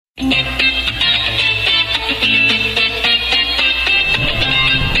The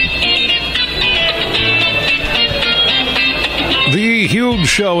Huge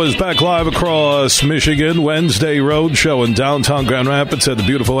Show is back live across Michigan. Wednesday Road Show in downtown Grand Rapids at the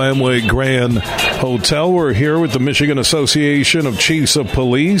beautiful Amway Grand Hotel. We're here with the Michigan Association of Chiefs of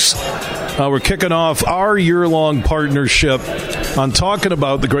Police. We're kicking off our year-long partnership on talking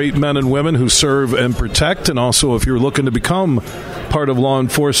about the great men and women who serve and protect, and also if you're looking to become part of law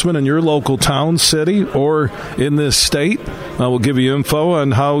enforcement in your local town, city, or in this state, we'll give you info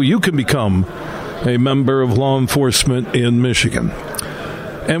on how you can become a member of law enforcement in Michigan.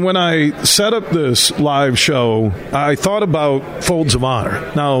 And when I set up this live show, I thought about Folds of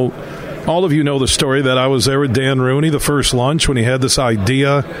Honor. Now, all of you know the story that I was there with Dan Rooney, the first lunch, when he had this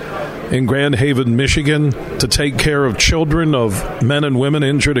idea in Grand Haven, Michigan, to take care of children of men and women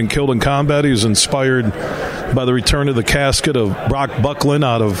injured and killed in combat. He was inspired by the return of the casket of Brock Buckland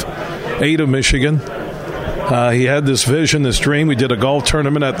out of Ada, Michigan. He had this vision, this dream. We did a golf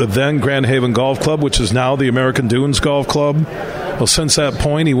tournament at the then Grand Haven Golf Club, which is now the American Dunes Golf Club. Well, since that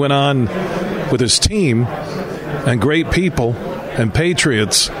point, he went on with his team and great people and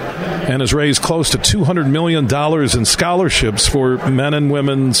patriots and has raised close to $200 million in scholarships for men and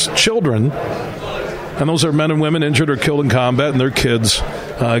women's children. And those are men and women injured or killed in combat, and their kids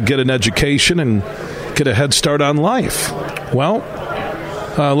get an education and get a head start on life. Well,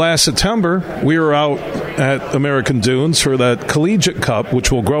 last September, we were out at American Dunes for that Collegiate Cup,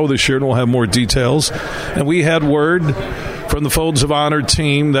 which will grow this year, and we'll have more details. And we had word from the Folds of Honor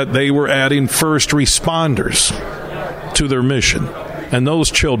team that they were adding first responders to their mission. And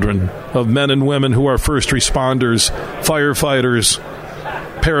those children of men and women who are first responders, firefighters,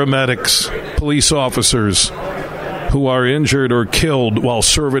 paramedics, police officers who are injured or killed while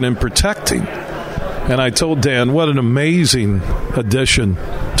serving and protecting. And I told Dan, what an amazing addition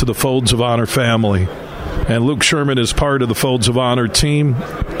to the Folds of Honor family. And Luke Sherman is part of the Folds of Honor team,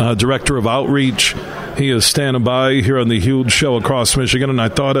 Director of Outreach. He is standing by here on the Huge Show across Michigan. And I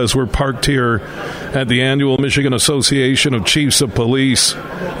thought as we're parked here at the annual Michigan Association of Chiefs of Police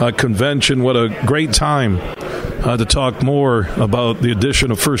convention, what a great time to talk more about the addition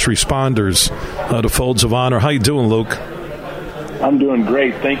of first responders to Folds of Honor. How you doing, Luke? I'm doing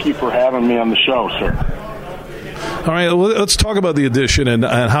great. Thank you for having me on the show, sir. All right, well, let's talk about the addition and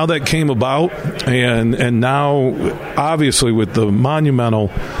how that came about, and now, obviously, with the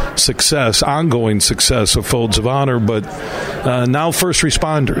monumental success, ongoing success of Folds of Honor, but now first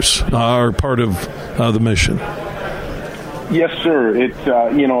responders are part of the mission. Yes, sir. It's,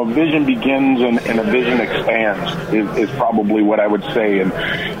 a vision begins and a vision expands is probably what I would say.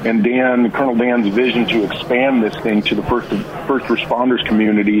 And Colonel Dan's vision to expand this thing to the first responders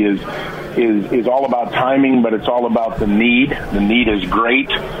community is all about timing, but it's all about the need. The need is great,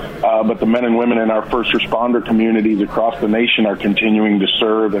 but the men and women in our first responder communities across the nation are continuing to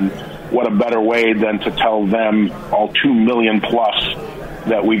serve, and what a better way than to tell them, all 2 million plus,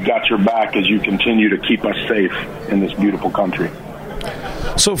 that we've got your back as you continue to keep us safe in this beautiful country.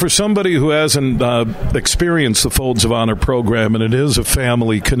 So for somebody who hasn't experienced the Folds of Honor program, and it is a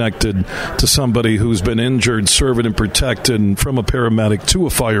family connected to somebody who's been injured, serving and protected, from a paramedic to a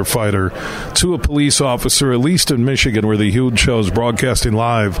firefighter to a police officer, at least in Michigan where the Huge Show is broadcasting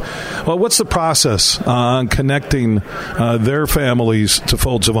live, well, what's the process on connecting their families to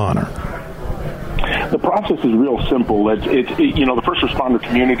Folds of Honor? The process is real simple. The first responder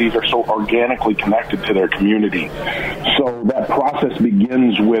communities are so organically connected to their community. So that process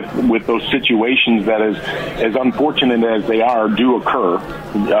begins with those situations that, as unfortunate as they are, do occur.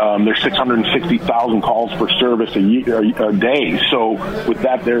 There's 660,000 calls for service a day. So with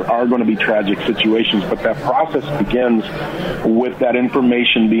that, there are going to be tragic situations. But that process begins with that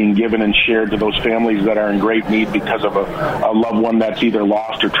information being given and shared to those families that are in great need because of a loved one that's either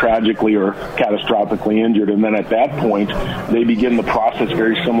lost or tragically or catastrophically injured. And then at that point, they begin the process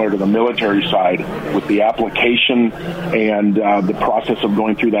very similar to the military side with the application and the process of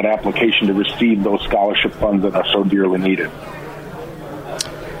going through that application to receive those scholarship funds that are so dearly needed.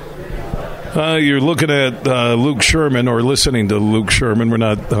 You're looking at Luke Sherman, or listening to Luke Sherman. We're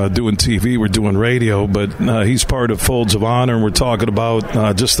not doing TV, we're doing radio, but he's part of Folds of Honor, and we're talking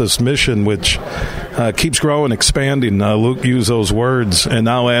about just this mission, which keeps growing, expanding. Luke used those words, and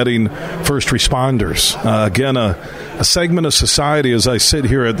now adding first responders. Again, a segment of society, as I sit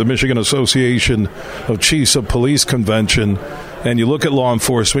here at the Michigan Association of Chiefs of Police Convention, and you look at law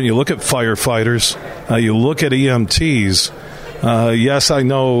enforcement, you look at firefighters, you look at EMTs. Yes, I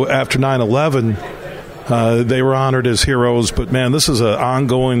know after 9/11, they were honored as heroes. But, man, this is an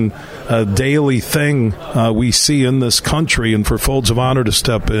ongoing daily thing we see in this country, and for Folds of Honor to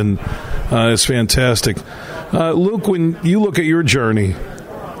step in is fantastic. Luke, when you look at your journey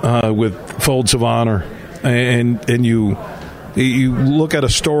with Folds of Honor and you look at a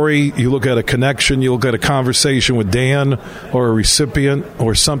story, you look at a connection, you look at a conversation with Dan or a recipient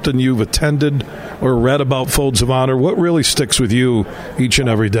or something you've attended or read about Folds of Honor, what really sticks with you each and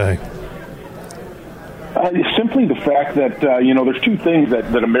every day? Simply the fact that, there's two things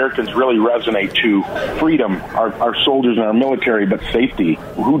that Americans really resonate to. Freedom, our soldiers and our military, but safety.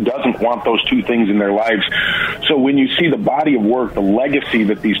 Who doesn't want those two things in their lives? So when you see the body of work, the legacy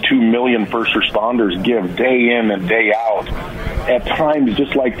that these 2 million first responders give day in and day out, at times,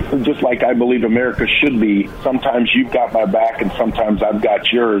 just like I believe America should be, sometimes you've got my back and sometimes I've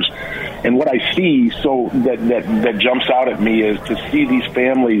got yours. And what I see that jumps out at me is to see these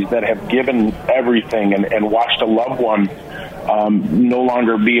families that have given everything and watched a loved one no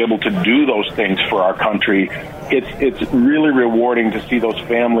longer be able to do those things for our country. It's really rewarding to see those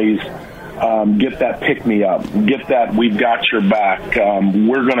families get that pick me up, get that we've got your back.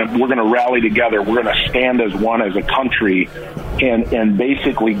 We're gonna rally together. We're gonna stand as one as a country, and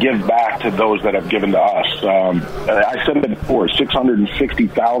basically give back to those that have given to us. I said it before: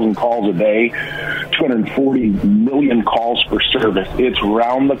 660,000 calls a day, 240 million calls for service. It's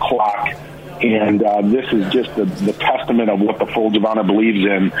round the clock. And this is just the testament of what the Folds of Honor believes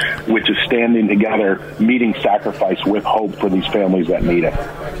in, which is standing together, meeting sacrifice with hope for these families that need it.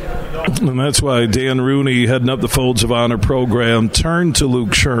 And that's why Dan Rooney, heading up the Folds of Honor program, turned to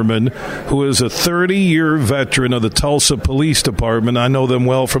Luke Sherman, who is a 30-year veteran of the Tulsa Police Department. I know them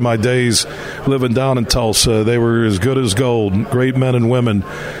well from my days living down in Tulsa. They were as good as gold, great men and women.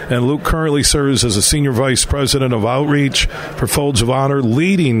 And Luke currently serves as a senior vice president of outreach for Folds of Honor,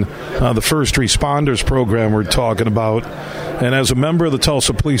 leading the first responders program we're talking about. And as a member of the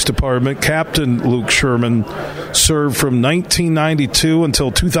Tulsa Police Department, Captain Luke Sherman served from 1992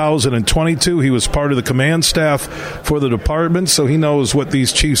 until 2022. He was part of the command staff for the department, so he knows what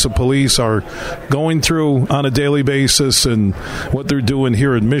these chiefs of police are going through on a daily basis and what they're doing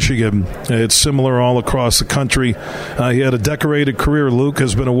here in Michigan. It's similar all across the country. He had a decorated career. Luke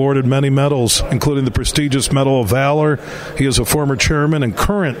has been awarded many medals, including the prestigious Medal of Valor. He is a former chairman and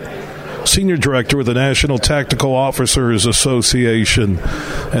current senior director with the National Tactical Officers Association,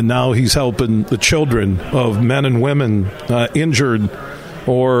 and now he's helping the children of men and women injured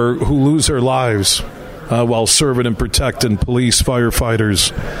or who lose their lives while serving and protecting police,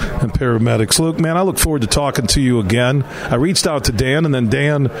 firefighters, and paramedics. Luke, man, I look forward to talking to you again. I reached out to Dan, and then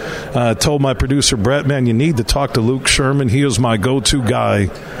Dan told my producer, Brett, man, you need to talk to Luke Sherman. He is my go-to guy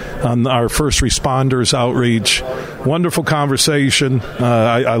on our first responders outreach. Wonderful conversation.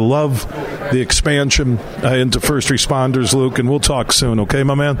 I love the expansion into first responders, Luke, and we'll talk soon, okay,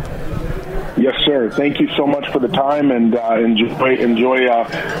 my man? Yes, sir. Thank you so much for the time, and enjoy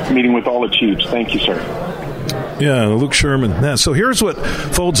meeting with all the chiefs. Thank you, sir. Yeah, Luke Sherman. Yeah, so here's what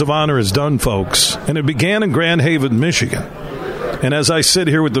Folds of Honor has done, folks. And it began in Grand Haven, Michigan. And as I sit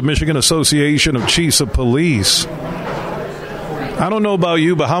here with the Michigan Association of Chiefs of Police, I don't know about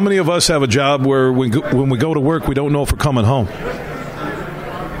you, but how many of us have a job where when we go to work, we don't know if we're coming home?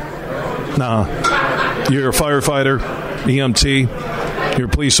 Nah. You're a firefighter, EMT, you're a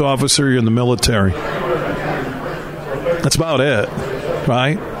police officer, you're in the military. That's about it,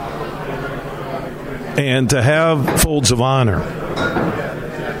 right? And to have Folds of Honor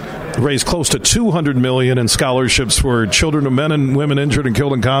raise close to $200 million in scholarships for children of men and women injured and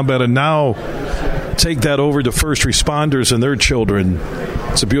killed in combat, and now take that over to first responders and their children.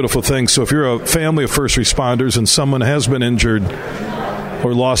 It's a beautiful thing. So if you're a family of first responders and someone has been injured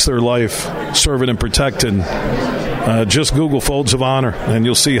or lost their life serving and protecting, just Google Folds of Honor and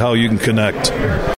you'll see how you can connect.